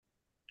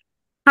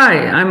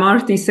Hi, I'm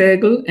Aarti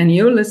Sahgal, and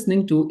you're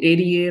listening to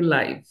ADA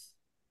Live.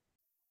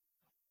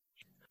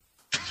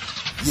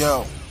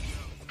 Yo.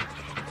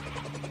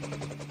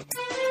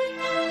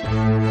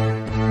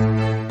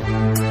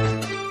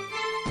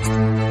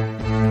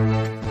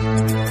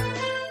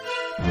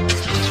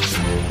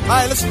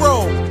 Alright, let's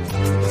roll.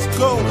 Let's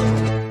go.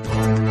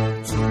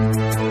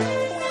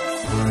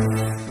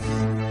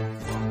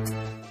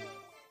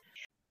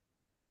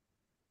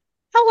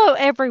 Hello,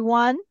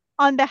 everyone.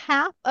 On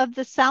behalf of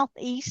the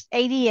Southeast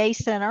ADA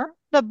Center,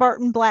 the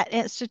Burton Blatt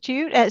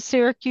Institute at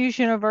Syracuse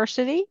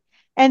University,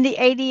 and the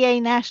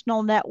ADA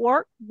National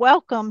Network,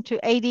 welcome to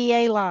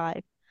ADA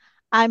Live.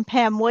 I'm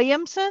Pam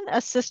Williamson,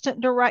 Assistant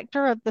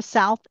Director of the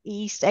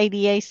Southeast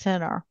ADA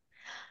Center.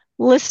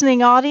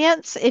 Listening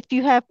audience, if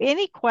you have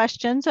any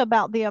questions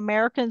about the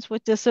Americans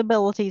with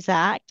Disabilities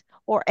Act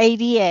or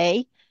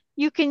ADA,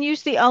 you can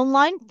use the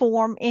online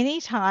form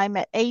anytime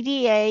at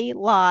adalive.org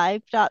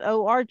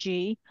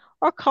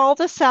or call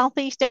the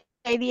Southeast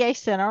ADA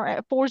Center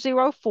at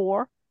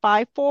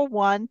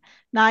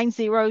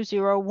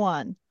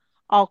 404-541-9001.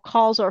 All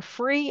calls are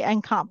free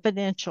and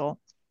confidential.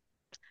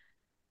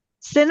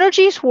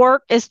 Synergies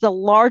Work is the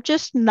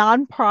largest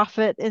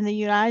nonprofit in the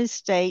United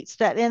States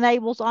that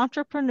enables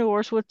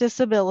entrepreneurs with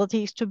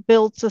disabilities to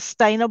build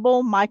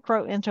sustainable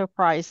micro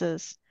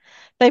enterprises.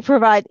 They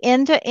provide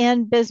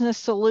end-to-end business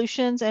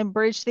solutions and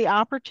bridge the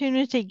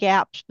opportunity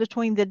gaps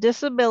between the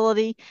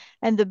disability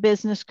and the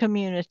business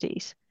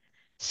communities.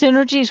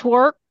 Synergies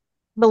Work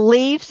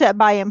believes that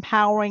by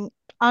empowering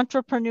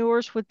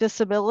entrepreneurs with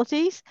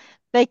disabilities,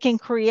 they can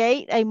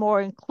create a more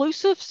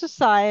inclusive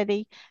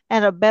society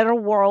and a better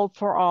world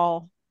for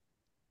all.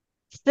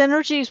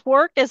 Synergies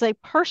Work is a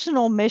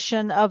personal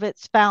mission of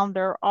its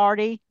founder,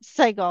 Aarti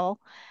Sahgal.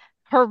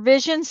 Her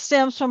vision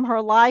stems from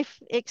her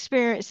life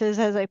experiences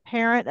as a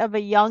parent of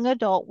a young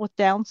adult with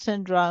Down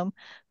syndrome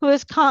who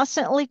is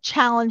constantly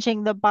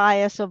challenging the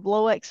bias of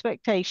low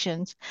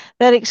expectations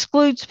that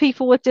excludes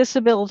people with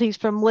disabilities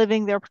from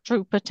living their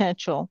true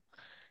potential.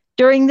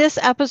 During this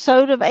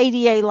episode of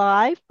ADA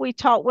Live, we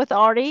talked with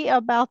Aarti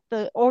about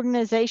the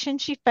organization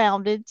she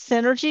founded,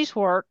 Synergies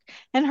Work,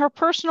 and her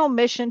personal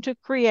mission to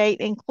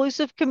create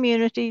inclusive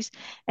communities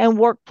and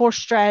workforce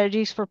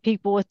strategies for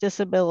people with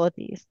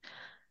disabilities.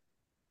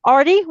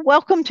 Aarti,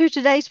 welcome to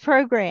today's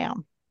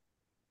program.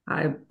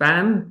 Hi,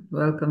 Pam.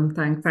 Welcome.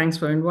 Thanks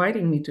for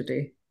inviting me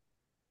today.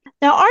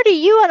 Now, Aarti,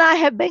 you and I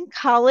have been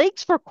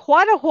colleagues for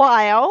quite a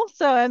while.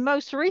 And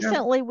most Yeah.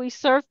 recently, we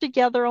served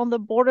together on the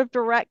board of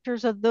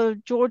directors of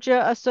the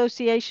Georgia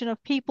Association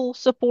of People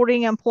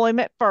Supporting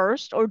Employment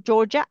First, or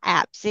Georgia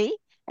APSE,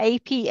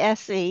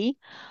 APSE,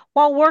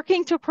 while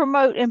working to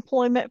promote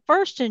employment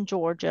first in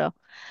Georgia.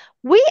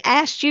 We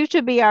asked you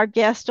to be our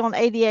guest on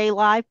ADA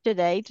Live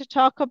today to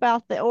talk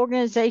about the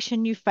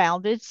organization you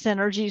founded,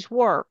 Synergies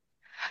Work.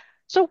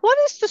 So, what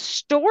is the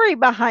story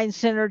behind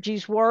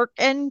Synergies Work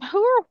and who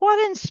or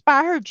what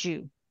inspired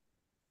you?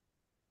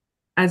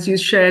 As you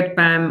shared,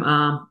 Pam,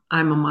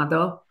 I'm a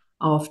mother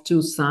of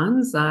two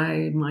sons.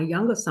 My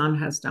younger son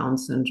has Down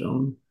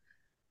syndrome.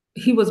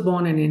 He was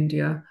born in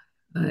India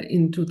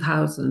in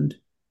 2000.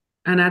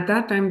 And at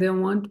that time, there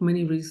weren't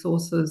many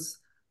resources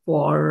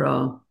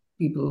for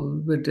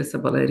people with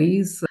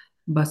disabilities.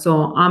 But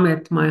so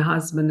Amit, my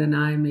husband, and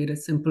I made a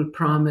simple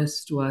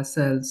promise to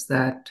ourselves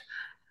that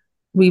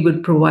we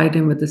would provide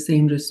him with the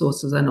same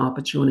resources and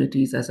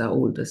opportunities as our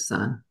oldest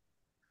son.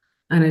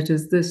 And it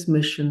is this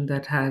mission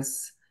that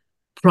has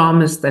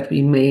promised that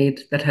we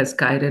made that has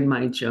guided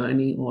my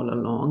journey all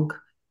along.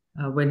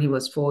 When he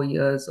was 4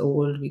 years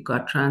old, we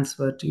got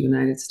transferred to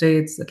United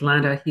States,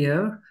 Atlanta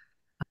here.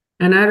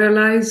 And I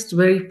realized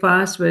very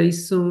fast, very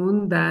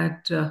soon,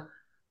 that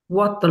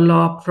what the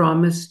law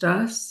promised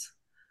us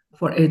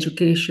for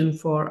education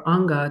for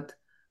Angad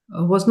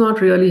was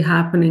not really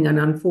happening and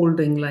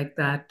unfolding like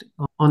that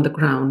on the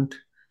ground.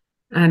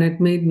 And it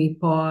made me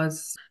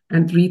pause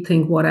and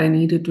rethink what I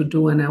needed to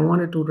do. And I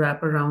wanted to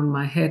wrap around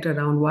my head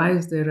around why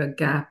is there a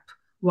gap?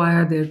 Why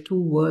are there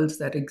two worlds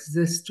that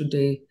exist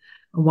today,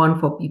 one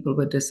for people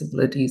with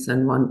disabilities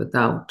and one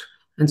without?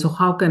 And so,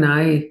 how can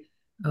I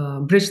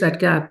bridge that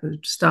gap?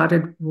 It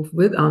started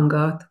with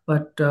Angath,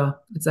 but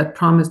it's that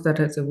promise that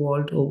has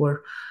evolved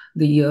over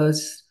the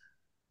years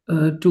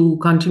to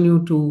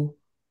continue to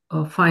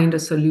find a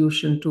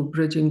solution to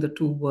bridging the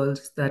two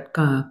worlds that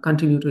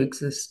continue to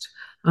exist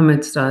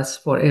amidst us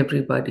for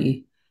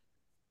everybody.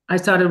 I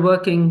started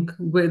working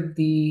with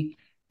the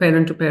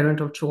Parent to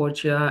Parent of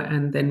Georgia,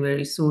 and then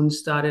very soon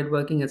started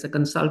working as a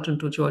consultant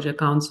to Georgia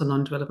Council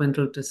on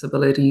Developmental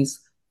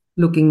Disabilities,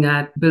 looking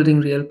at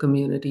building real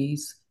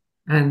communities,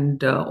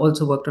 and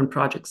also worked on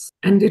projects.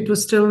 And it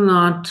was still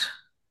not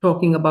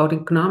talking about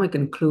economic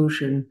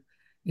inclusion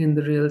in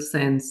the real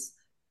sense.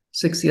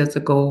 6 years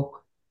ago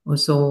or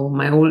so,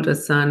 my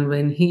oldest son,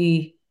 when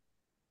he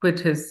quit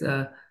his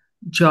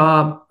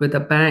job with a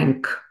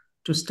bank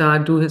to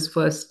start do his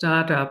first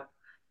startup,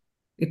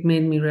 it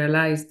made me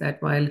realize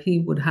that while he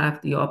would have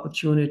the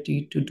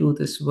opportunity to do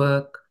this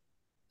work,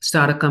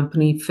 start a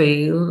company,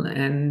 fail,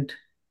 and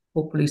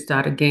hopefully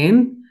start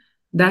again,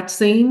 that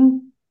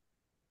same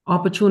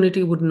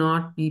opportunity would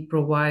not be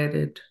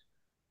provided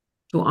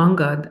to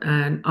Angad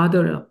and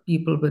other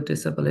people with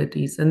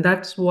disabilities. And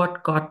that's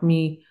what got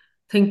me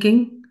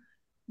thinking,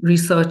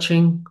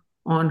 researching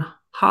on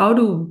how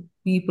do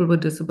people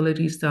with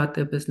disabilities start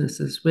their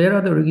businesses? Where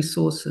are the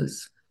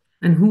resources?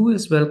 And who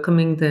is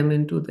welcoming them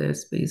into their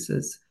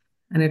spaces?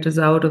 And it is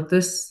out of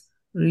this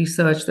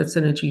research that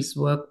Synergies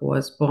Work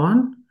was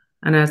born.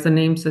 And as the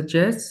name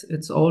suggests,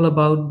 it's all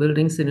about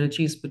building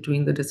synergies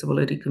between the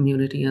disability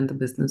community and the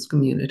business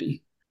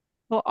community.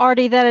 Well,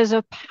 Aarti, that is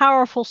a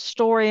powerful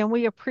story, and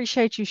we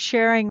appreciate you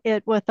sharing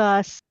it with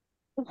us.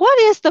 What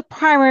is the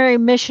primary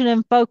mission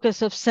and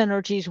focus of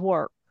Synergies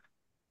Work?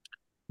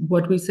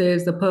 What we say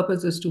is the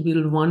purpose is to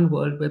build one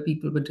world where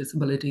people with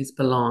disabilities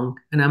belong.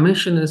 And our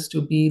mission is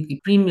to be the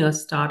premier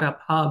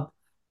startup hub,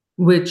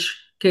 which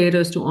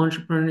caters to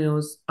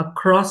entrepreneurs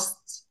across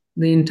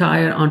the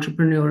entire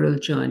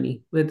entrepreneurial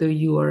journey. Whether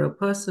you are a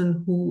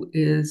person who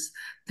is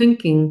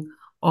thinking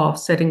of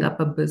setting up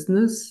a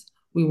business,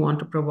 we want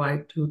to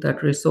provide you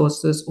that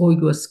resources, or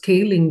you are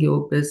scaling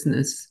your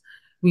business,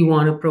 we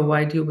want to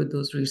provide you with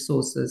those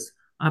resources.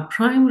 Our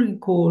primary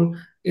goal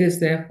is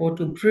therefore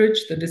to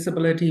bridge the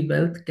disability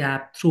wealth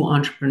gap through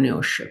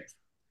entrepreneurship.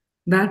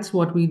 That's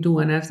what we do.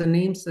 And as the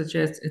name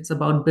suggests, it's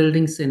about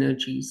building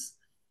synergies.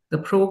 The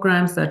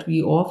programs that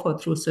we offer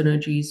through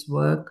Synergies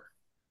Work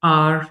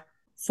are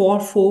for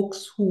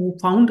folks who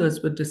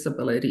founders with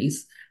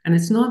disabilities. And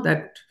it's not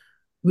that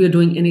we're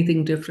doing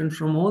anything different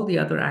from all the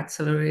other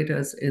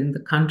accelerators in the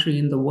country,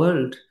 in the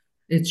world.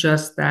 It's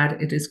just that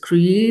it is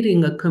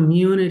creating a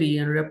community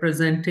and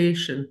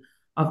representation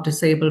of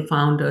disabled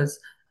founders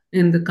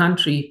in the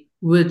country,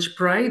 which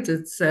prides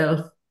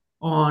itself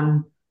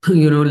on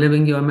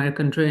living your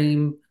American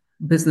dream,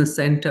 business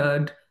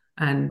centered,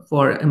 and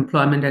for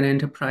employment and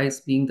enterprise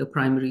being the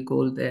primary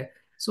goal there.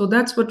 So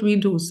that's what we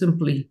do,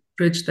 simply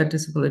bridge that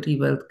disability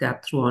wealth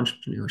gap through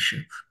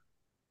entrepreneurship.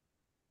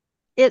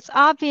 It's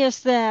obvious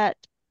that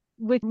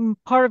with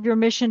part of your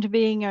mission to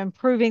being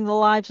improving the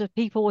lives of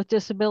people with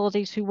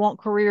disabilities who want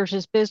careers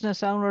as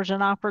business owners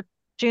and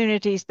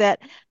opportunities,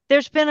 that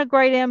there's been a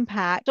great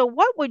impact. So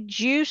what would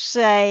you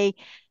say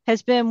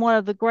has been one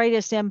of the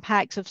greatest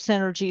impacts of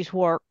Synergies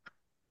Work?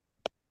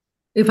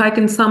 If I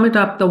can sum it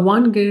up, the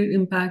one great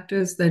impact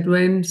is that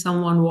when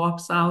someone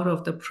walks out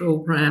of the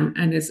program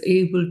and is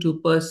able to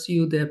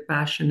pursue their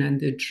passion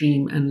and their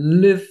dream and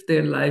live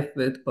their life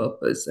with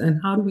purpose. And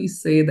how do we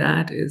say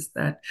that is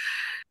that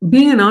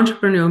being an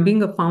entrepreneur,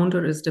 being a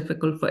founder is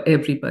difficult for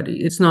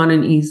everybody. It's not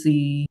an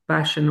easy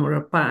passion or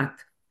a path.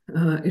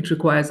 It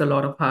requires a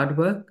lot of hard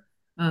work.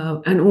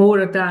 And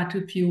over that,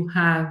 if you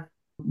have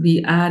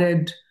the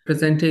added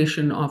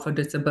presentation of a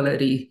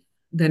disability,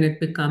 then it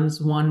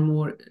becomes one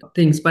more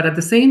things. But at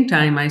the same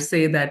time, I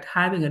say that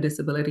having a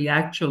disability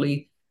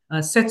actually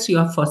sets you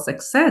up for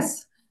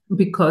success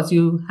because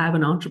you have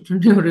an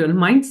entrepreneurial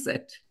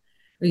mindset.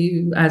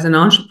 As an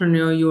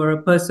entrepreneur, you are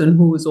a person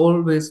who is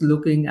always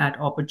looking at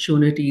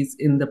opportunities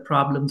in the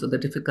problems or the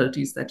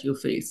difficulties that you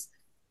face.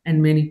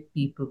 And many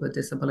people with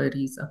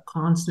disabilities are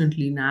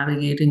constantly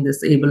navigating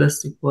this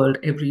ableistic world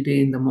every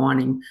day in the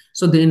morning.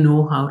 So they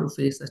know how to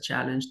face a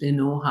challenge. They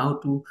know how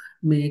to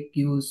make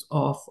use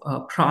of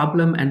a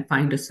problem and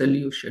find a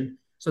solution.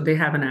 So they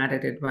have an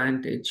added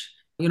advantage.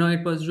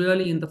 It was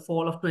really in the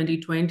fall of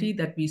 2020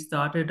 that we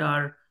started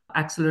our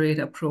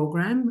accelerator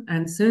program.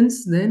 And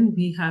since then,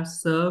 we have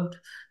served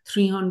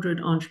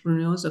 300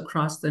 entrepreneurs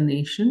across the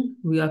nation.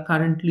 We are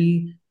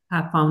currently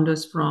have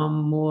founders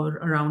from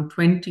around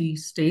 20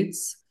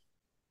 states.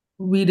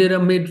 We did a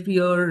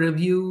mid-year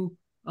review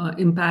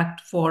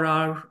impact for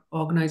our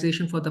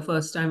organization for the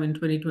first time in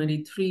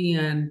 2023,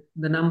 and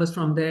the numbers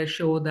from there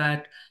show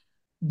that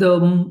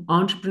the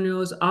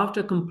entrepreneurs,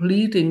 after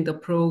completing the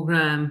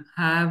program,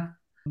 have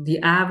the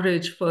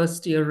average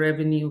first year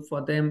revenue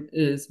for them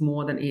is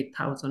more than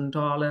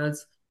 $8,000,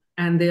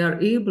 and they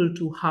are able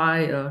to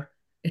hire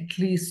at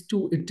least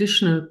 2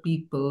 additional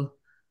people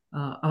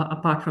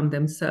apart from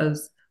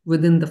themselves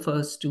within the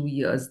first 2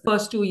 years. The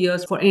first 2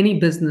 years for any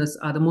business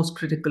are the most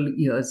critical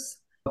years.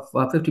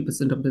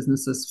 50% of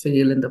businesses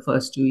fail in the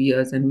first 2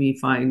 years, and we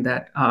find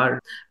that our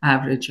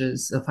average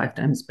is 5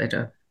 times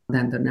better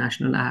than the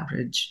national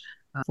average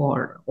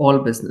for all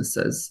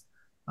businesses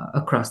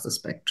across the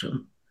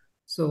spectrum.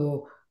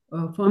 So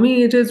for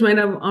me, it is when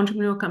an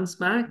entrepreneur comes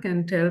back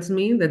and tells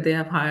me that they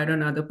have hired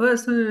another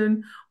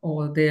person,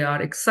 or they are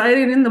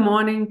excited in the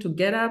morning to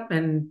get up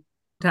and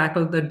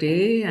tackle the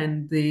day,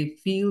 and they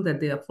feel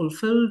that they are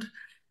fulfilled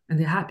and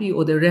they're happy,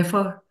 or they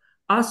refer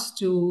us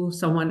to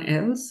someone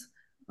else.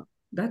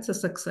 That's a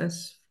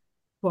success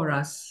for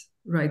us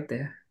right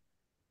there.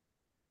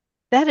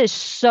 That is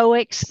so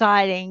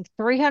exciting.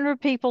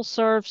 300 people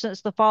served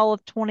since the fall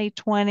of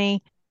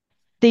 2020.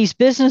 These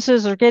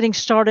businesses are getting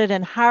started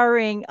and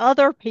hiring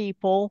other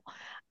people.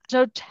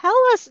 So tell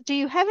us, do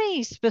you have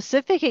any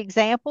specific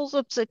examples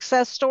of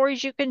success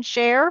stories you can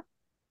share?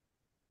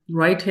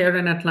 Right here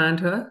in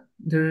Atlanta,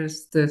 there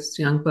is this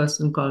young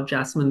person called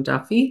Jasmine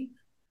Duffy.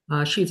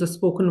 She's a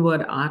spoken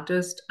word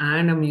artist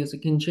and a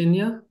music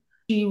engineer.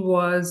 She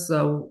was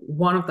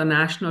one of the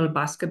national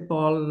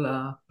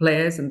basketball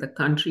players in the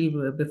country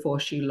before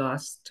she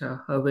lost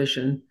her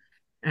vision.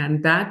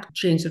 And that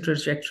changed the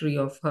trajectory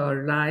of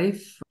her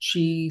life.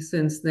 She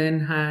since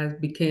then has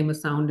became a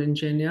sound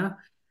engineer,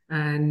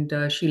 and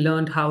she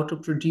learned how to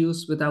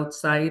produce without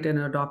sight and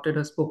adopted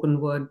a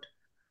spoken word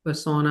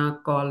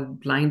persona called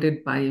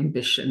Blinded by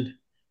Ambition.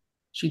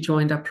 She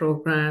joined our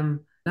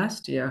program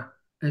last year.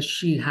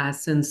 She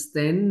has since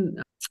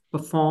then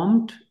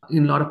performed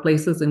in a lot of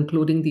places,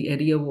 including the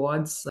Eddie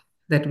Awards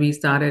that we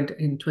started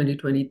in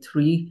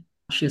 2023.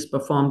 She has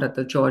performed at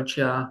the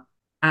Georgia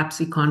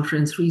APSI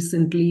conference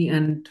recently,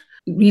 and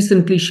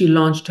recently she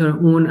launched her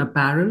own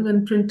apparel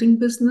and printing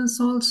business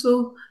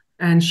also.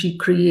 And she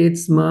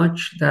creates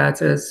merch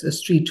that is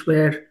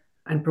streetwear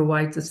and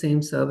provides the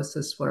same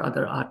services for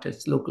other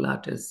artists, local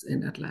artists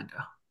in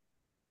Atlanta.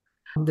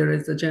 There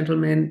is a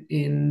gentleman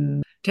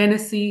in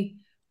Tennessee,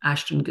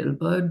 Ashton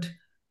Gilbert,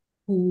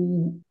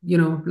 who,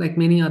 like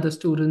many other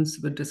students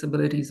with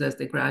disabilities as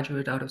they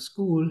graduate out of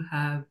school,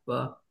 have,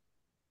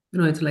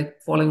 it's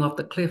like falling off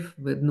the cliff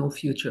with no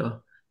future.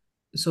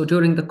 So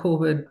during the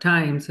COVID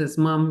times, his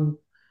mom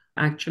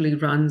actually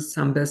runs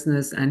some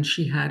business, and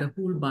she had a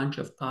whole bunch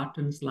of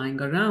cartons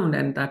lying around,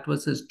 and that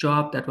was his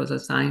job that was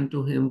assigned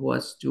to him,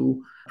 was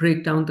to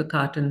break down the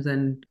cartons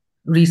and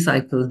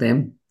recycle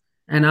them.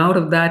 And out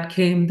of that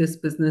came this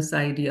business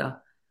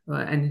idea,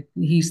 and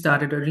he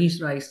started a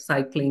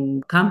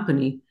recycling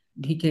company.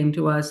 He came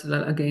to us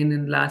again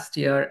in last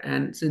year,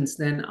 and since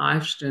then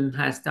Ashton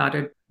has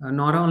started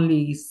not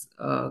only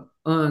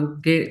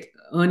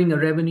earning a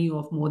revenue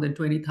of more than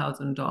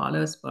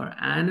 $20,000 per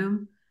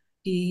annum.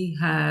 We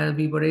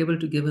were able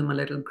to give him a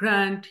little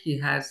grant. He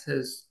has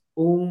his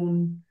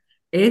own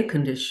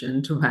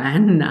air-conditioned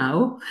van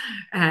now,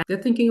 and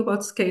they're thinking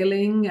about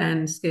scaling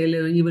and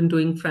even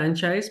doing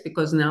franchise,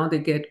 because now they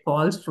get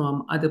calls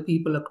from other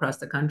people across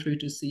the country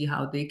to see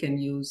how they can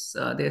use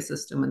their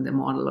system and their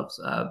model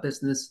of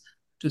business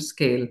to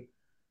scale.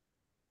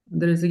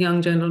 There is a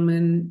young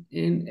gentleman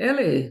in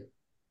LA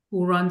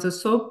who runs a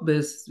soap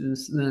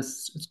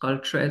business. It's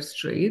called Trev's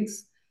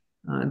Trades.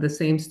 The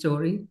same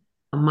story.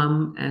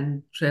 Mom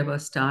and Trevor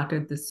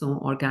started this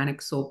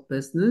organic soap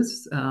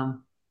business.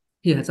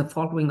 He has a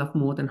following of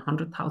more than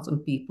 100,000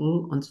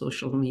 people on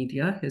social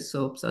media. His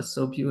soaps are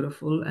so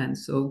beautiful and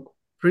so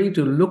pretty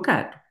to look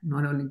at,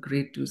 not only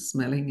great to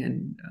smelling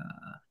and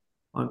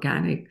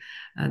organic,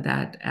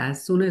 that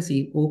as soon as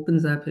he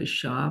opens up his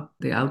shop,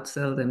 they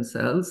outsell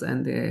themselves,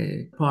 and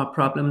the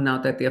problem now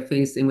that they're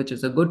facing, which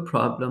is a good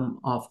problem,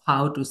 of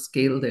how to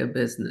scale their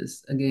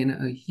business. Again,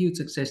 a huge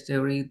success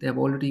story. They've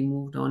already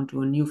moved on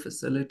to a new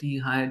facility,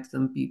 hired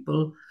some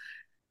people,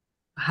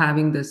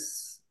 having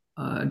this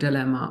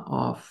dilemma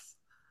of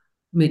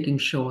making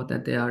sure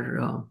that they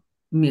are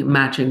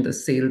matching the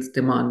sales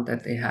demand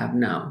that they have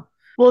now.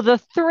 Well, the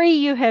three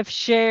you have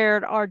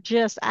shared are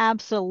just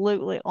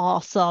absolutely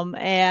awesome.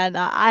 And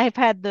I have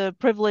had the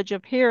privilege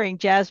of hearing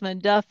Jasmine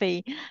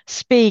Duffy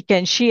speak,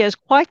 and she is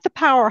quite the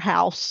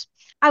powerhouse.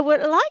 I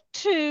would like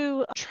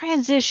to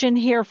transition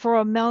here for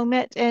a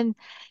moment. And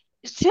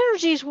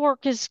Synergies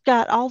Work has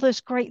got all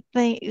this great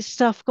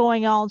stuff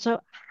going on. So,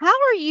 how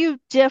are you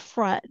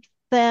different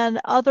than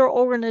other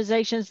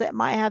organizations that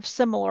might have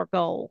similar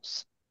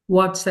goals?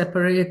 What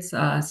separates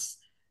us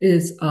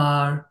is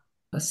our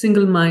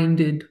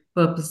single-minded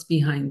purpose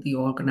behind the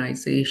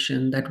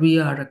organization, that we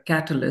are a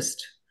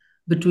catalyst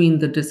between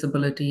the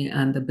disability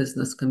and the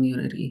business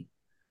community.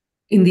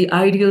 In the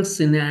ideal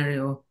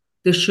scenario,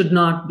 there should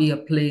not be a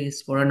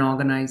place for an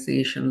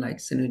organization like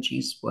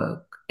Synergies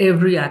Work.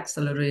 Every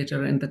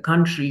accelerator in the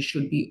country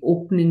should be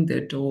opening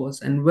their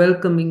doors and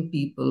welcoming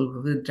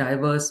people with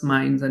diverse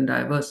minds and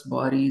diverse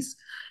bodies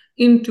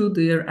into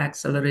their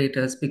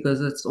accelerators, because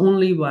it's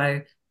only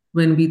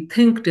when we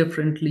think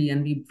differently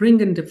and we bring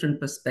in different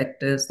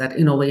perspectives that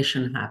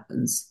innovation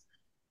happens.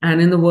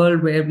 And in the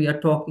world where we are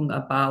talking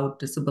about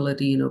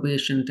disability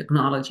innovation,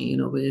 technology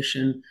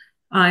innovation,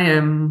 I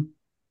am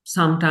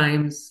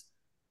sometimes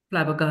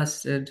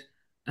flabbergasted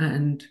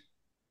and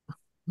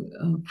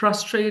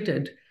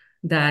frustrated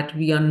that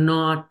we are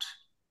not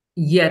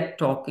yet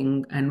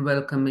talking and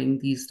welcoming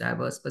these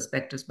diverse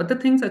perspectives. But the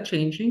things are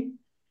changing,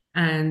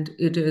 and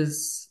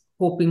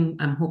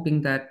I'm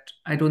hoping that,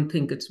 I don't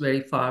think it's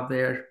very far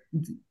where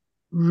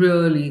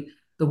really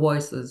the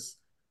voices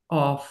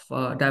of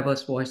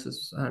diverse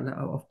voices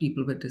of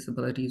people with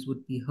disabilities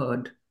would be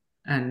heard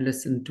and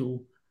listened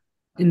to.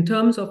 In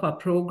terms of our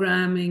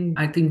programming,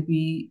 I think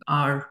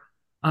our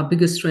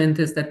biggest strength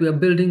is that we are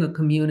building a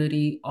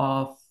community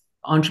of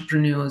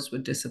entrepreneurs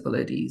with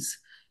disabilities.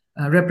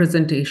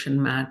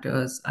 Representation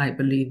matters. I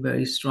believe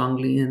very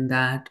strongly in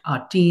that.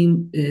 Our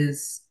team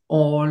is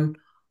all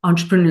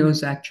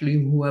entrepreneurs actually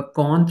who have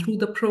gone through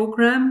the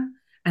program,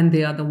 and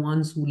they are the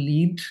ones who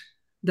lead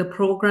the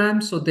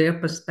program. So their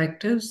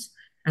perspectives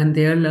and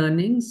their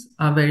learnings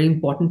are very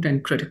important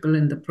and critical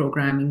in the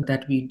programming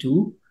that we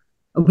do.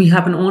 We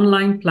have an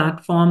online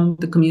platform,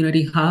 the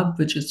Community Hub,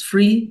 which is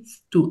free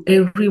to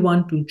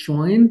everyone to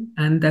join.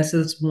 And this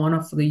is one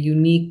of the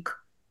unique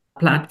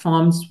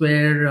platforms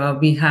where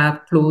we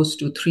have close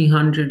to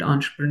 300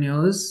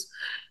 entrepreneurs.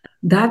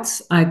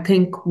 That's, I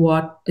think,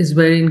 what is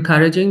very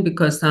encouraging,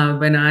 because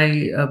when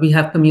we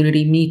have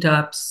community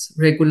meetups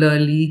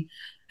regularly,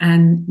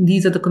 and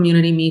these are the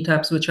community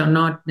meetups which are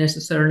not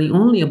necessarily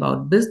only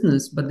about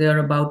business, but they are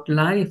about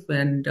life,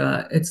 and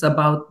it's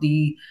about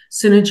the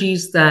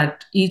synergies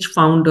that each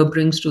founder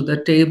brings to the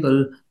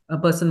table. A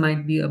person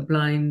might be a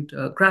blind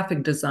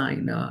graphic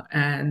designer,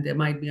 and there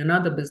might be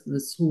another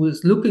business who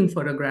is looking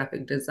for a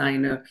graphic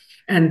designer,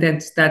 and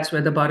that's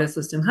where the barter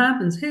system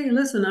happens. Hey,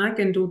 listen, I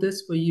can do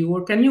this for you,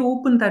 or can you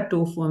open that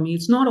door for me?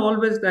 It's not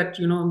always that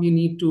you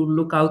need to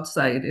look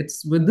outside.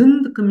 It's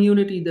within the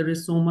community. There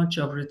is so much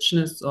of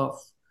richness of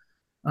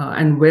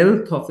and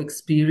wealth of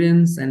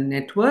experience and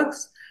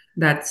networks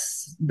that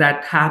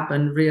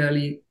happen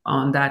really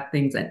on that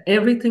things, and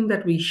everything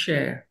that we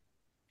share,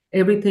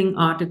 everything,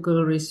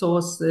 article,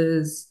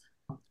 resources,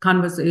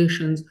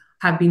 conversations,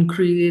 have been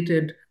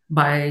created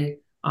by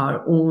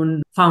our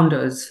own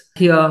founders.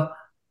 Hear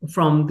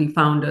from the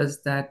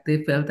founders that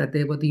they felt that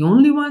they were the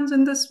only ones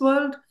in this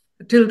world,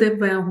 till they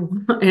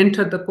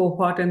entered the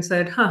cohort and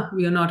said,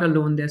 we are not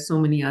alone. There's so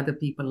many other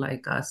people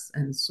like us.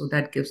 And so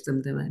that gives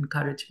them the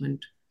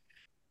encouragement.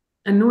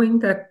 And knowing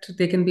that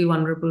they can be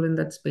vulnerable in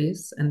that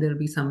space, and there'll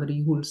be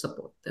somebody who will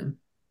support them.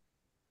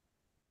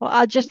 Well,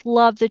 I just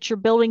love that you're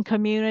building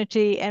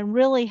community and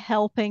really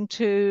helping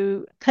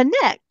to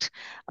connect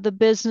the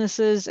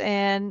businesses,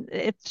 and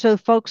so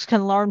folks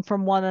can learn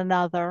from one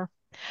another.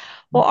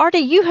 Well,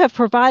 Aarti, you have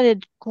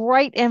provided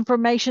great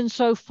information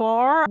so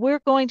far. We're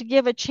going to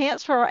give a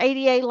chance for our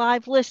ADA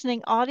Live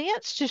listening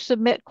audience to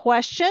submit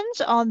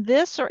questions on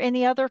this or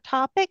any other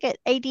topic at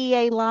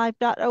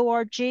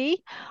adalive.org,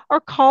 or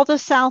call the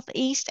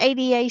Southeast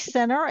ADA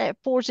Center at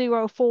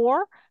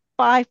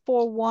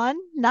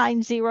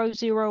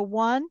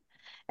 404-541-9001.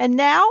 And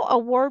now a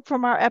word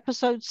from our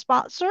episode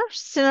sponsor,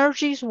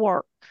 Synergies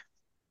Work.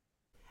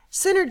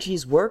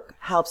 Synergies Work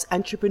helps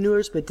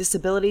entrepreneurs with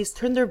disabilities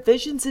turn their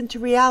visions into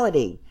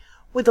reality.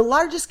 With the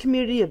largest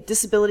community of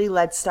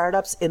disability-led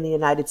startups in the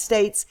United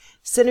States,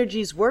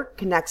 Synergies Work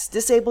connects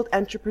disabled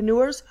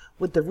entrepreneurs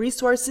with the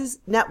resources,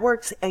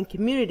 networks, and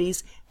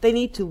communities they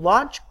need to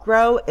launch,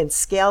 grow, and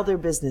scale their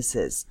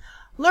businesses.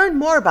 Learn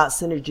more about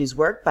Synergies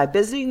Work by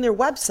visiting their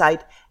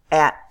website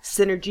at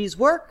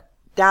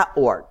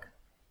synergieswork.org.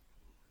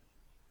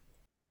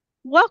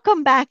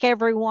 Welcome back,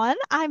 everyone.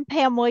 I'm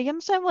Pam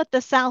Williamson with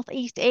the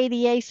Southeast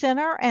ADA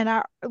Center, and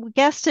our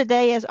guest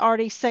today is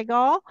Aarti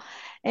Sahgal,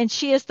 and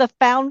she is the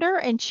founder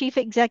and chief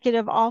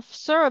executive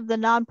officer of the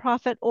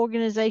nonprofit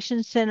organization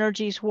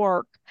Synergies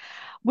Work.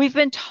 We've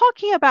been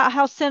talking about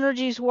how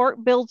Synergies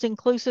Work builds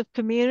inclusive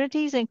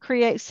communities and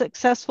creates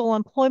successful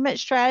employment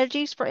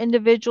strategies for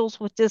individuals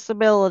with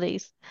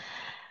disabilities.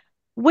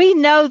 We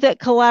know that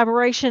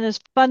collaboration is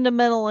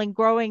fundamental in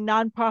growing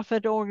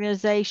nonprofit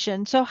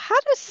organizations. So how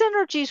does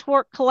Synergies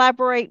Work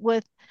collaborate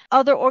with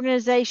other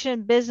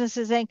organizations,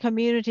 businesses, and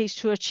communities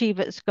to achieve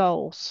its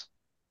goals?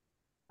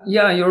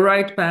 Yeah, you're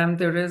right, Pam.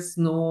 There is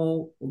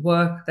no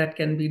work that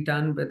can be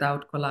done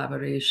without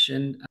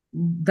collaboration.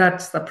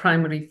 That's the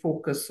primary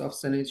focus of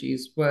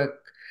Synergies Work,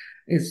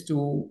 is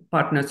to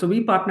partner. So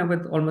we partner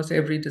with almost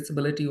every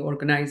disability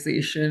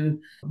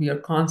organization. We are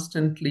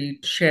constantly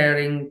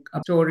sharing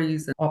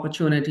stories and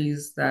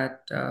opportunities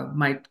that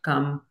might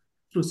come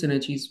through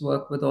Synergies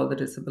Work with all the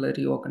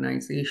disability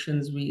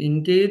organizations. We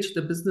engage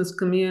the business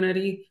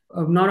community.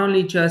 Not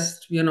only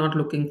just, we are not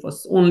looking for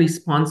only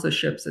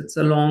sponsorships, it's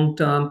a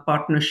long-term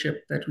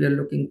partnership that we are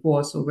looking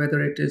for. So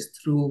whether it is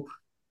through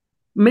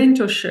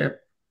mentorship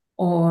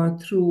or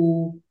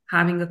through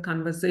having a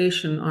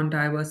conversation on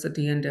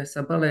diversity and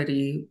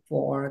disability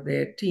for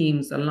their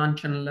teams, a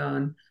lunch and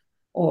learn,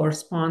 or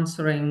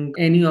sponsoring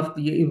any of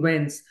the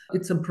events,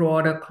 it's a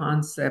broader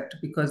concept,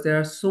 because there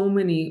are so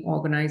many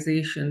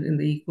organizations in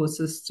the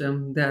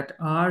ecosystem that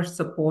are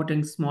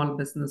supporting small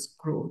business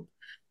growth.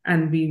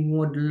 And we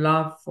would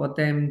love for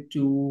them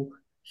to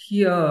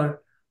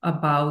hear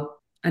about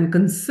and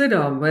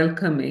consider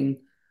welcoming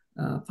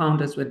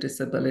founders with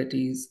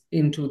disabilities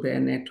into their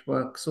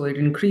network. So it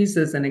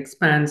increases and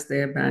expands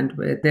their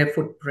bandwidth, their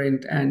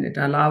footprint, and it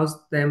allows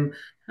them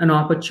an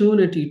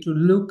opportunity to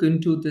look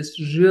into this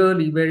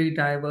really very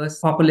diverse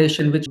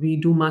population, which we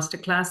do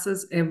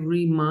masterclasses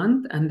every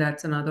month. And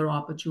that's another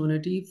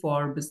opportunity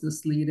for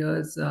business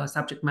leaders,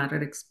 subject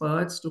matter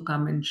experts, to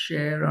come and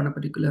share on a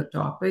particular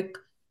topic.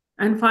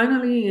 And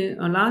finally,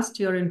 last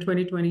year in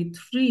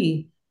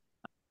 2023,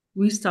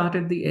 we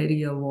started the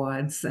Eddie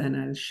Awards, and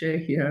I'll share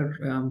here.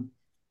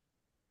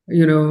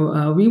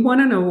 We won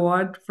an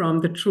award from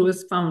the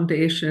Truist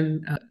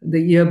Foundation the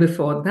year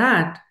before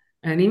that.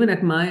 And even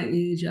at my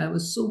age, I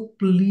was so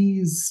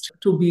pleased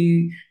to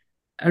be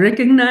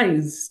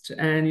recognized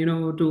and,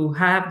 to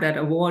have that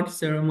award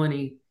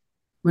ceremony.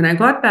 When I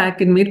got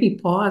back, it made me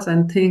pause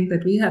and think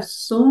that we have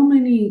so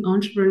many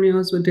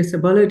entrepreneurs with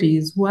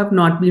disabilities who have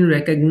not been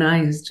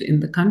recognized in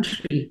the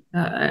country.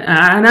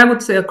 And I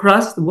would say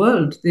across the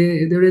world,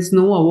 there is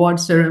no award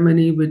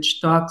ceremony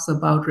which talks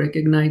about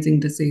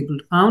recognizing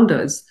disabled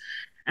founders.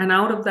 And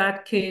out of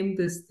that came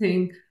this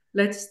thing,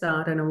 let's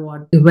start an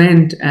award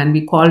event, and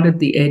we called it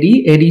the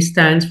EDDIE. EDDIE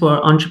stands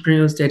for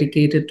Entrepreneurs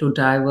Dedicated to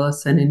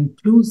Diverse and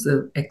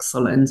Inclusive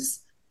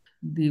Excellence,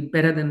 the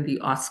better than the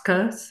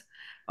Oscars,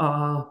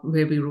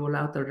 where we roll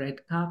out the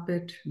red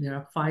carpet. There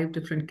are 5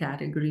 different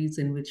categories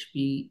in which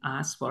we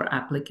ask for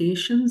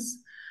applications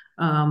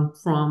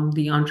from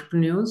the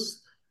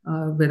entrepreneurs,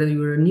 whether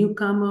you're a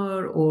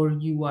newcomer or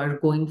you are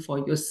going for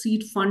your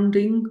seed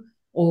funding,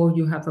 or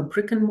you have a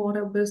brick and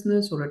mortar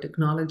business or a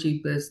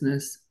technology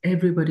business.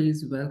 Everybody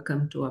is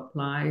welcome to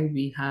apply.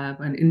 We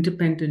have an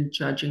independent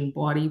judging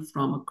body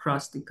from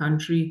across the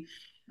country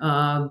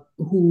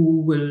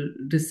who will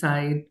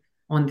decide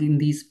in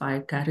these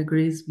 5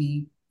 categories.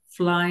 We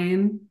fly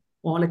in,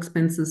 all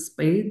expenses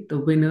paid, the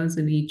winners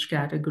in each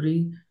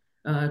category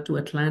to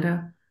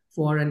Atlanta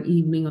for an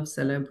evening of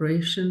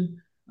celebration.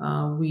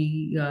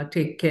 We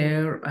take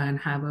care and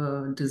have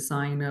a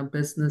designer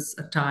business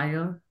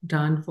attire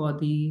done for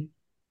the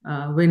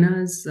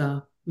winners.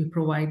 We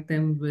provide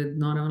them with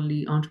not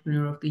only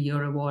Entrepreneur of the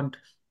Year award,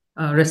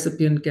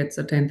 recipient gets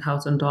a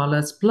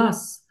 $10,000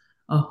 plus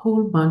a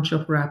whole bunch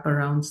of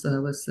wraparound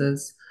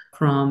services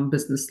from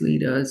business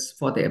leaders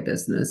for their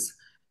business.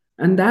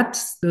 And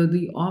that's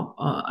the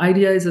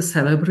idea is a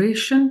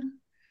celebration,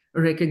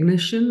 a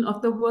recognition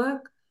of the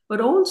work,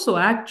 but also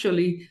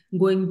actually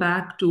going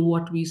back to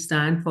what we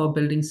stand for,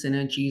 building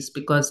synergies,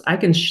 because I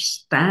can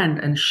stand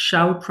and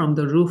shout from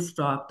the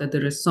rooftop that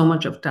there is so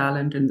much of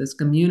talent in this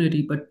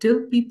community, but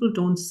till people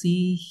don't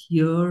see,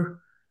 hear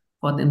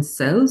for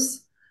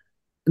themselves,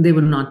 they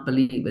will not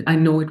believe it. I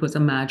know it was a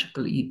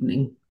magical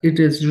evening. It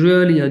is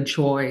really a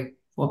joy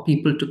for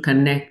people to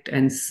connect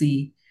and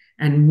see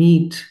and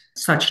meet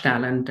such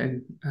talent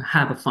and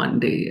have a fun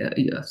day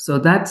here. So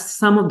that's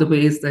some of the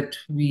ways that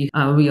we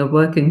are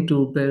working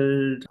to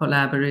build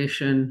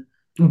collaboration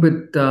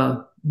with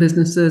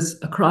businesses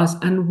across.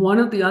 And one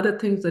of the other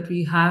things that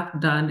we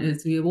have done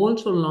is we have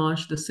also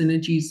launched the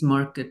Synergies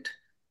Market,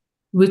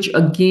 which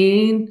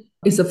again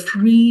is a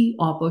free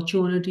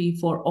opportunity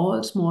for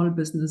all small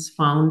business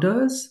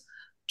founders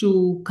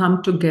to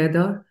come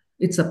together.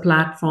 It's a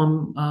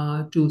platform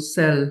to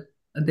sell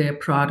their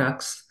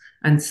products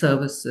and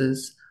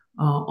services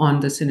on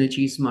the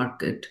Synergies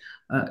Market.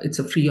 It's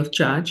a free of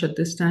charge at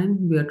this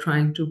time. We are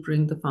trying to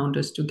bring the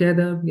founders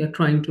together. We are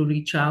trying to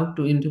reach out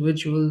to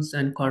individuals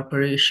and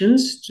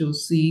corporations to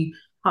see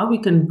how we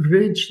can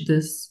bridge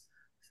this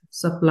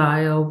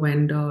supplier,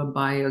 vendor,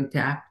 buyer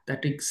gap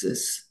that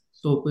exists.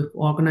 So if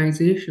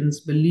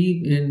organizations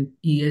believe in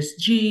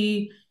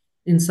ESG,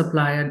 in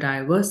supplier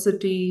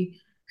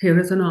diversity, here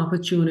is an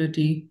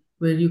opportunity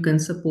where you can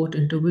support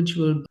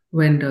individual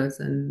vendors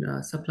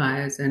and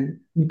suppliers and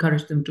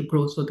encourage them to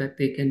grow so that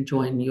they can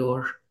join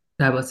your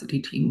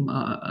diversity team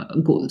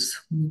goals.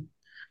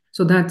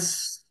 So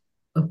that's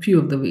a few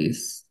of the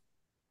ways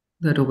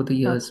that over the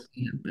years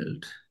we have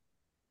built.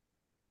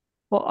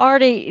 Well,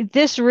 Aarti,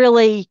 this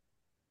really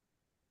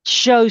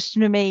shows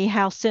to me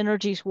how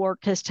Synergies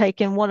Work has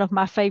taken one of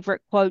my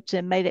favorite quotes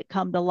and made it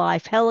come to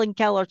life. Helen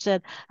Keller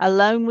said,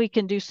 "Alone we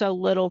can do so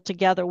little,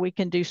 together we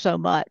can do so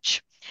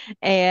much."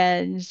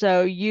 And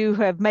so you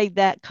have made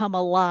that come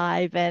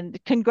alive. And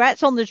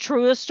congrats on the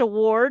Truest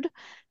Award.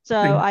 So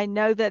I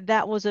know that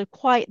that was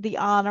quite the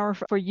honor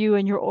for you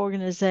and your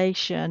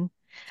organization.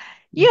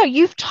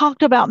 You've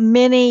talked about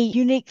many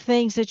unique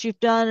things that you've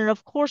done. And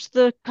of course,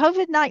 the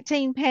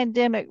COVID-19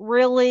 pandemic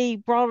really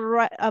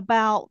brought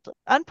about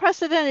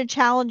unprecedented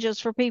challenges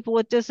for people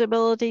with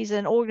disabilities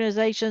and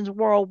organizations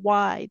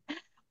worldwide.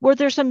 Were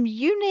there some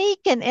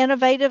unique and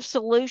innovative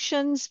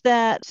solutions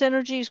that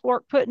Synergies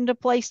Work put into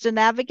place to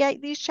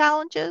navigate these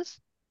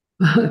challenges?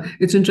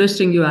 It's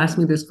interesting you asked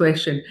me this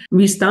question.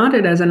 We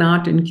started as an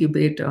art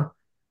incubator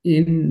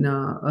in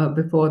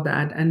before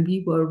that, and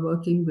we were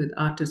working with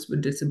artists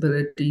with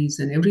disabilities,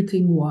 and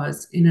everything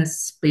was in a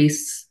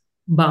space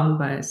bound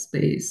by a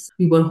space.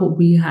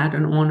 We had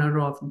an honor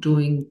of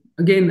doing,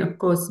 again, of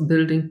course,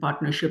 building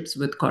partnerships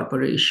with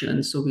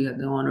corporations. So we had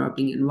the honor of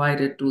being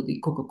invited to the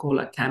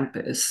Coca-Cola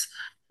campus,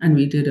 and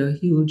we did a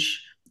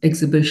huge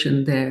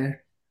exhibition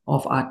there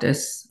of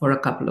artists for a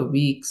couple of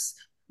weeks.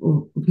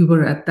 We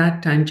were at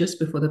that time, just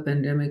before the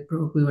pandemic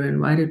broke, we were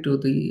invited to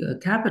the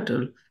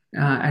Capitol.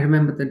 I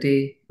remember the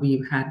day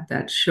we had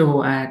that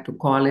show, I had to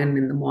call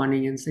in the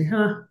morning and say,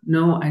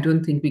 no, I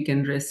don't think we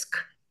can risk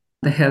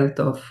the health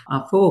of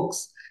our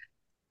folks.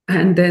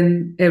 And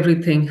then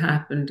everything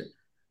happened.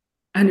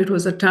 And it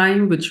was a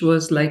time which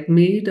was like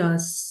made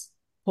us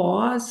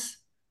pause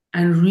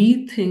and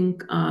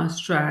rethink our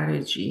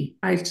strategy.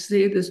 I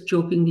say this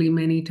jokingly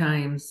many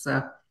times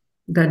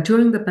that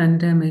during the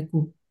pandemic,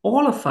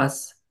 all of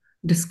us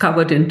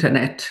discovered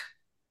internet.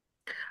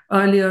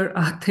 Earlier,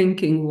 our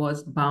thinking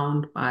was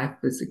bound by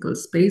physical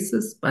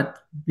spaces, but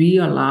we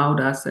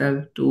allowed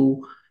ourselves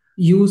to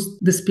use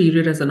this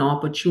period as an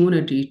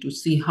opportunity to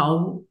see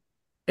how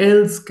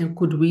else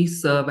could we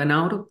serve. And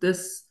out of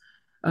this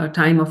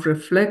time of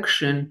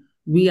reflection,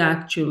 we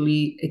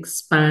actually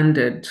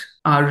expanded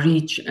our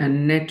reach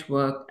and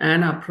network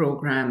and our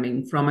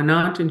programming. From an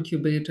art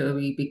incubator,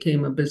 we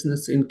became a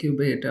business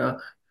incubator.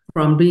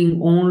 From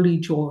being only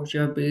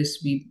Georgia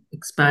based, we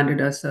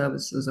expanded our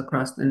services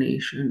across the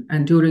nation.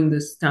 And during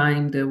this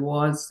time,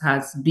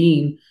 has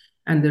been,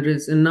 and there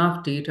is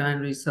enough data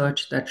and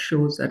research that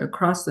shows that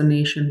across the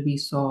nation, we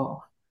saw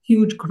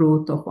huge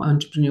growth of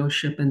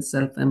entrepreneurship and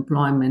self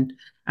employment.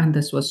 And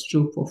this was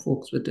true for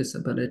folks with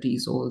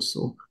disabilities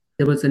also.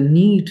 There was a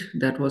need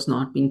that was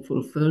not being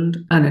fulfilled,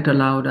 and it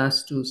allowed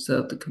us to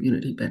serve the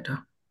community better.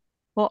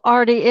 Well,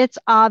 Aarti, it's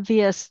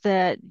obvious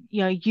that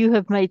you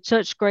have made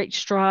such great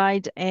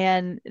strides,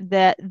 and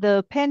that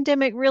the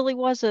pandemic really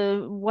was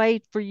a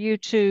way for you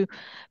to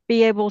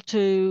be able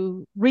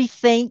to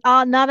rethink,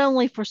 not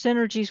only for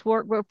Synergies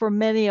Work, but for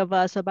many of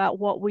us about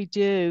what we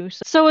do.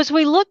 So, as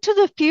we look to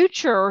the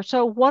future,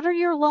 so what are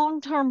your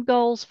long-term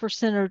goals for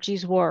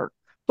Synergies Work?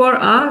 For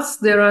us,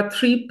 there are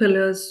three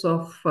pillars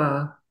of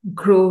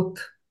growth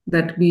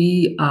that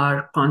we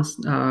are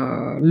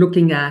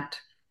looking at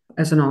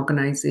as an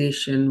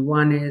organization.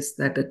 One is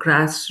that the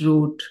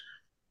grassroots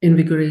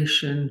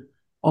invigoration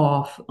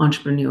of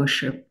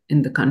entrepreneurship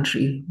in the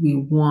country. We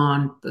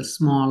want the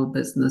small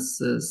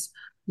businesses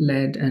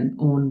led and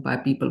owned by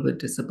people with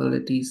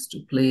disabilities to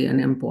play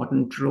an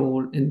important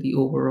role in the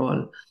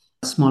overall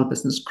small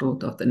business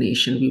growth of the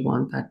nation. We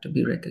want that to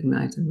be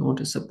recognized and we want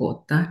to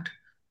support that.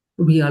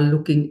 We are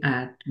looking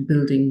at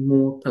building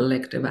more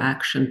collective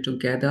action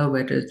together,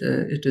 whether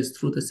it is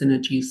through the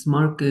Synergies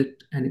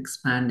market and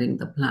expanding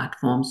the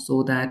platform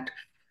so that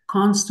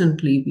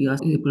constantly we are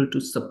able to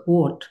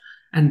support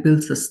and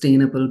build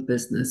sustainable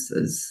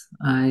businesses.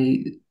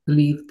 I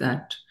believe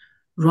that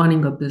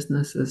running a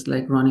business is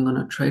like running on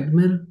a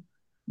treadmill.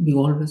 We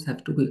always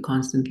have to be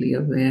constantly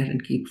aware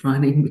and keep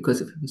running,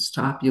 because if you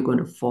stop, you're going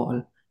to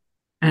fall.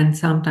 And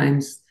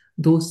sometimes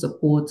those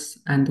supports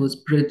and those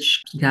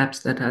bridge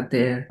gaps that are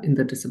there in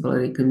the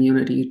disability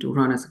community to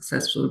run a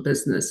successful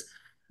business,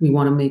 we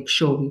want to make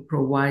sure we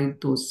provide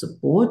those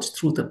supports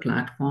through the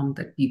platform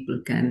that people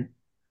can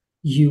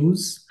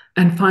use.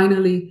 And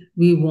finally,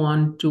 we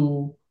want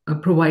to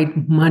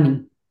provide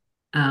money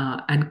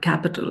and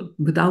capital.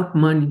 Without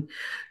money,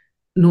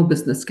 no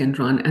business can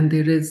run, and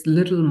there is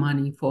little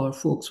money for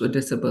folks with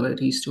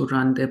disabilities to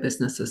run their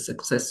businesses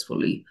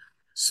successfully.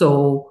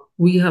 So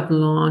we have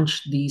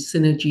launched the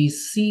Synergies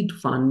Seed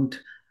Fund,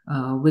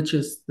 which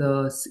is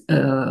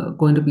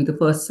going to be the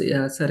first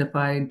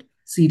certified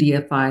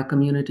CDFI,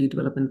 Community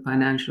Development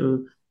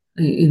Financial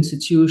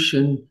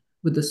Institution,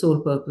 with the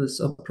sole purpose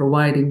of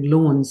providing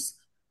loans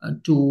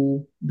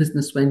to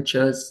business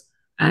ventures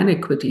and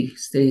equity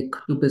stake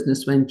to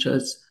business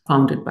ventures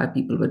founded by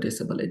people with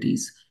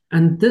disabilities.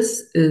 And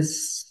this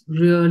is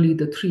really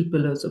the three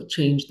pillars of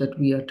change that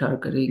we are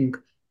targeting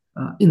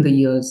in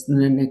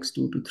the next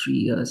 2 to 3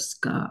 years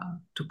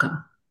to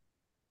come.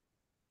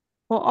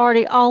 Well,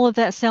 Aarti, all of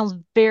that sounds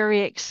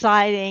very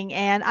exciting.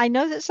 And I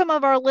know that some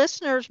of our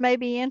listeners may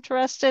be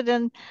interested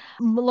in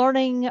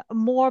learning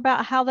more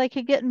about how they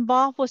could get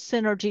involved with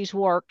Synergies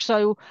Work.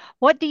 So,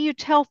 what do you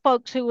tell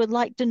folks who would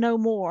like to know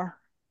more?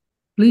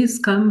 Please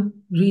come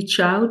reach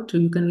out.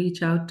 You can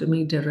reach out to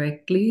me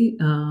directly.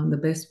 The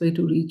best way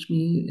to reach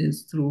me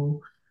is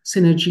through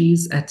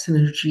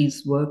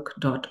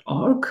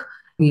synergies@synergieswork.org.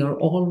 We are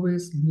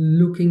always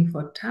looking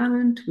for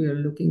talent. We are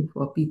looking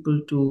for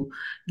people to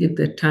give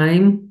their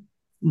time,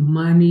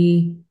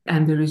 money,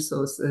 and the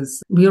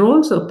resources. We are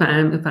also,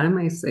 Pam, if I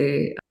may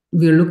say,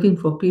 we are looking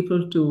for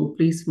people to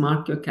please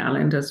mark your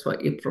calendars for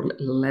April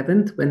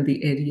 11th when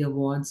the Eddie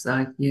Awards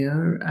are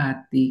here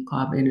at the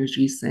Cobb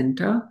Energy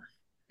Center.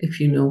 If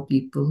you know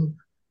people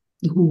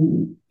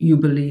who you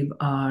believe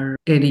are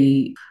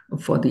Eddie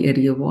for the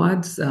Eddie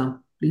Awards,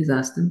 please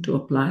ask them to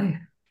apply.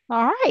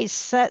 All right,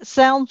 that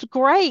sounds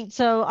great.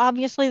 So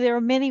obviously there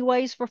are many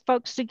ways for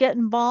folks to get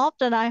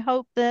involved, and I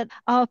hope that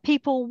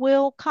people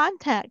will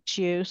contact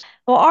you.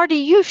 Well,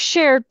 Aarti, you've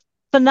shared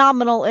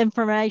phenomenal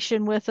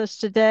information with us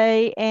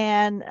today,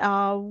 and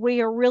we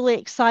are really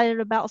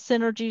excited about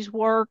Synergies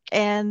Work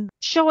and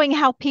showing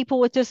how people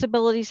with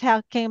disabilities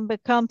can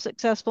become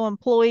successful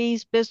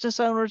employees, business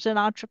owners, and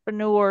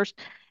entrepreneurs.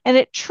 And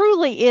it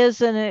truly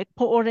is an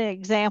important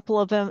example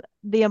of the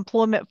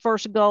employment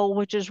first goal,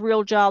 which is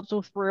real jobs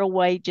with real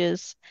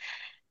wages.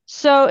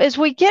 So, as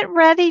we get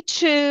ready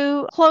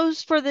to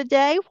close for the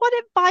day, what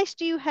advice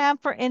do you have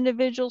for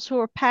individuals who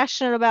are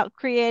passionate about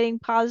creating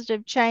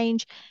positive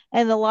change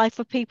in the life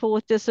of people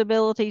with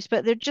disabilities,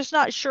 but they're just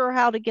not sure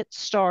how to get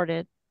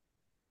started?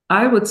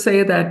 I would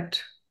say that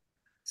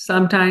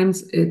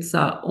sometimes it's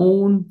our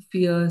own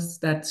fears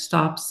that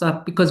stops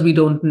us because we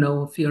don't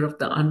know, fear of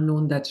the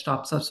unknown that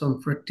stops us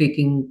from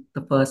taking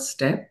the first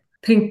step.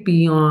 Think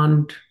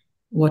beyond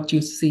what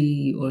you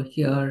see or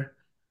hear.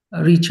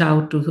 Reach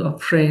out to a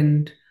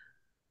friend,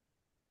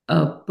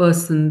 a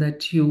person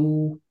that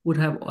you would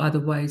have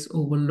otherwise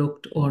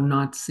overlooked or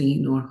not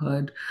seen or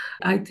heard.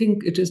 I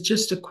think it is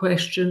just a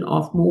question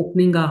of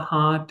opening our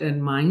heart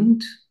and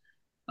mind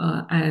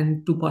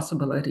and to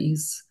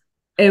possibilities.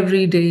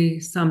 every day,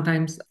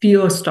 sometimes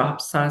fear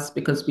stops us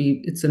because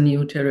it's a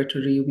new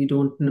territory. We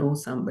don't know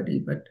somebody,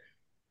 but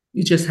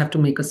you just have to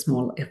make a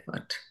small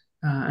effort.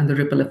 And the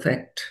ripple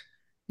effect,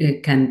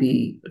 it can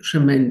be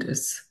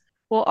tremendous.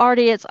 Well,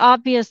 Aarti, it's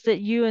obvious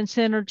that you and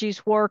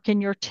Synergies Work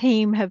and your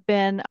team have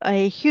been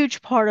a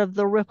huge part of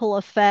the ripple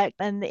effect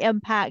and the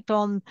impact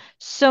on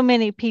so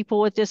many people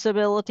with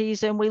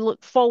disabilities. And we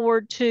look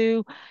forward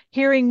to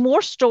hearing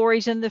more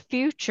stories in the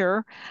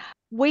future.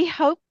 We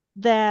hope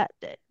that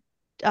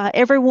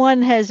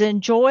everyone has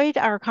enjoyed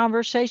our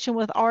conversation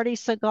with Aarti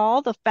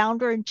Sahgal, the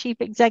founder and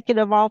chief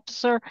executive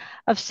officer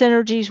of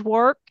Synergies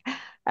Work,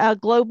 a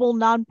global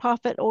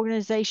nonprofit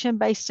organization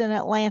based in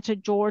Atlanta,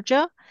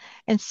 Georgia.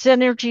 And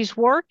Synergies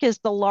Work is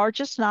the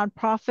largest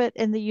nonprofit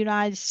in the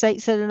United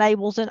States that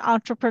enables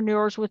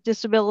entrepreneurs with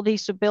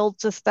disabilities to build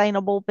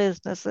sustainable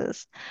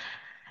businesses.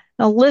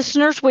 Now,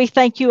 listeners, we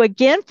thank you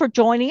again for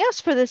joining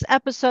us for this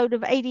episode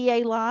of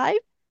ADA Live.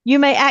 You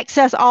may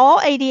access all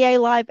ADA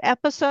Live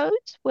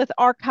episodes with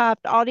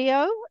archived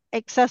audio,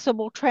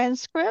 accessible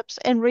transcripts,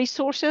 and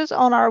resources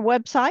on our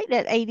website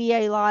at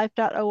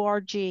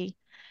adalive.org.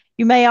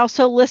 You may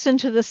also listen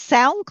to the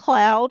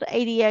SoundCloud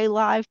ADA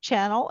Live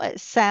channel at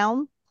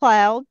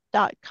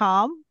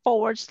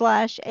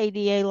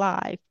soundcloud.com/ADA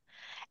Live.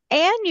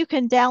 And you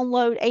can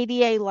download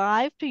ADA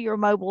Live to your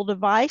mobile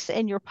device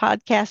and your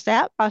podcast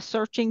app by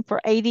searching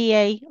for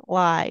ADA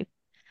Live.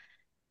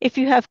 If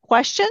you have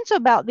questions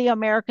about the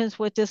Americans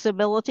with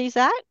Disabilities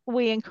Act,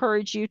 we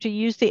encourage you to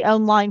use the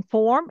online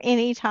form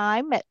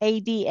anytime at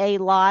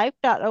adalive.org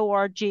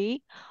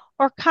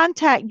or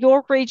contact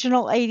your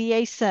regional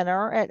ADA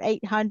center at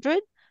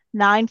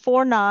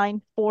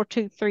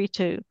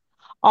 800-949-4232.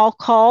 All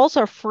calls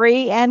are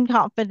free and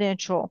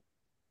confidential.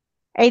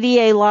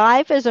 ADA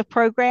Live is a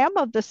program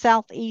of the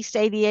Southeast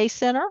ADA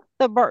Center,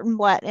 the Burton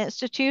Blatt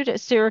Institute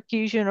at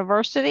Syracuse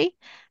University,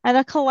 and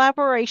a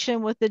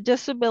collaboration with the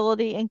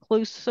Disability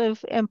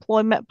Inclusive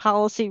Employment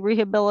Policy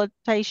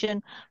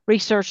Rehabilitation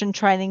Research and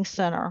Training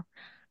Center.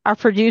 Our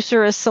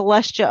producer is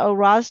Celestia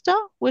Orozda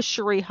with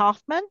Cherie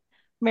Hoffman,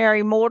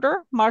 Mary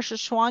Mortar, Marsha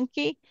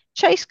Schwanke,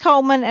 Chase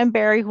Coleman, and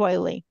Barry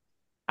Whaley.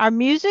 Our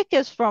music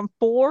is from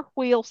Four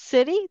Wheel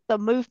City, the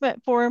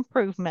Movement for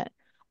Improvement.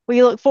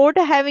 We look forward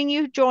to having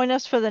you join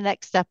us for the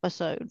next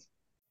episode.